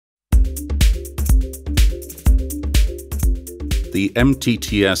the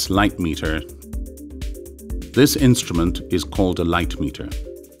MTTS light meter. This instrument is called a light meter.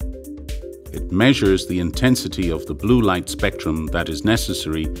 It measures the intensity of the blue light spectrum that is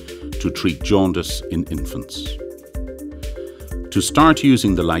necessary to treat jaundice in infants. To start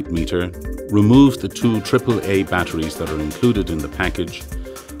using the light meter, remove the two AAA batteries that are included in the package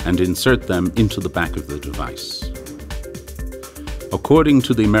and insert them into the back of the device. According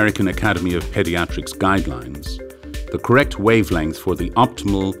to the American Academy of Pediatrics guidelines, the correct wavelength for the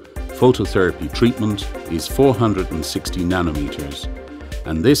optimal phototherapy treatment is 460 nanometers,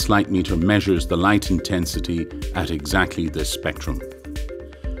 and this light meter measures the light intensity at exactly this spectrum.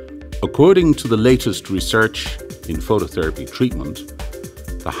 According to the latest research in phototherapy treatment,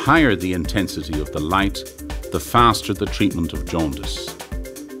 the higher the intensity of the light, the faster the treatment of jaundice.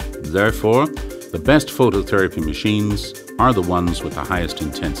 Therefore, the best phototherapy machines are the ones with the highest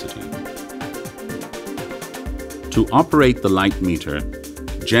intensity. To operate the light meter,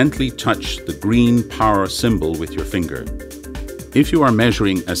 gently touch the green power symbol with your finger. If you are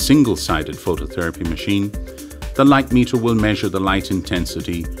measuring a single-sided phototherapy machine, the light meter will measure the light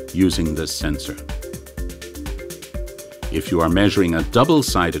intensity using this sensor. If you are measuring a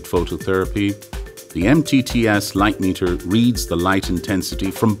double-sided phototherapy, the MTTS light meter reads the light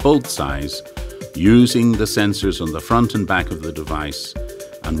intensity from both sides using the sensors on the front and back of the device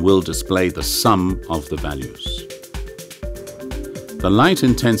and will display the sum of the values. The light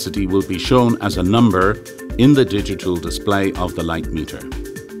intensity will be shown as a number in the digital display of the light meter.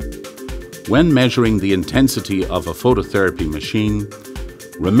 When measuring the intensity of a phototherapy machine,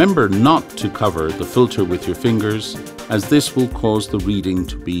 remember not to cover the filter with your fingers, as this will cause the reading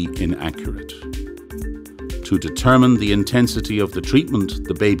to be inaccurate. To determine the intensity of the treatment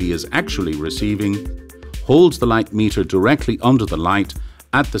the baby is actually receiving, hold the light meter directly under the light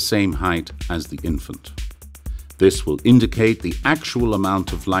at the same height as the infant. This will indicate the actual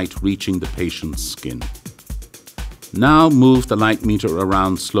amount of light reaching the patient's skin. Now move the light meter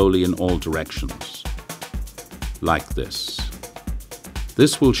around slowly in all directions, like this.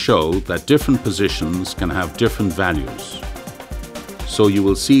 This will show that different positions can have different values. So you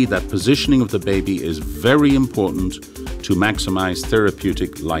will see that positioning of the baby is very important to maximize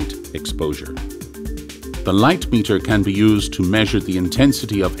therapeutic light exposure. The light meter can be used to measure the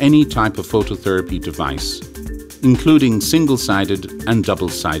intensity of any type of phototherapy device, including single-sided and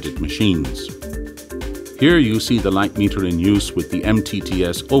double-sided machines. Here you see the light meter in use with the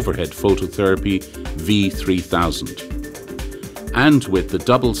MTTS overhead phototherapy V3000 and with the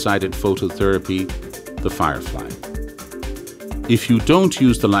double-sided phototherapy, the Firefly. If you don't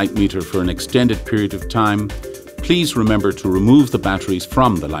use the light meter for an extended period of time, please remember to remove the batteries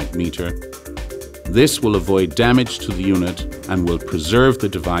from the light meter. This will avoid damage to the unit and will preserve the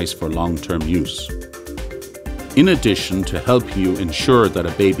device for long-term use. In addition, to help you ensure that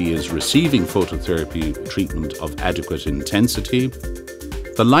a baby is receiving phototherapy treatment of adequate intensity,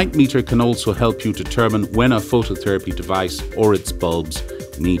 the light meter can also help you determine when a phototherapy device or its bulbs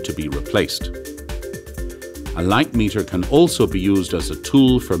need to be replaced. A light meter can also be used as a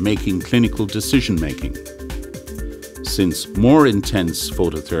tool for making clinical decision-making. Since more intense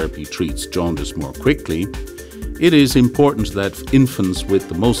phototherapy treats jaundice more quickly, it is important that infants with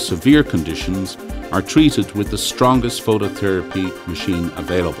the most severe conditions are treated with the strongest phototherapy machine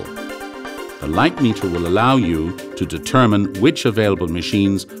available. The light meter will allow you to determine which available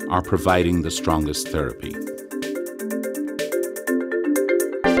machines are providing the strongest therapy.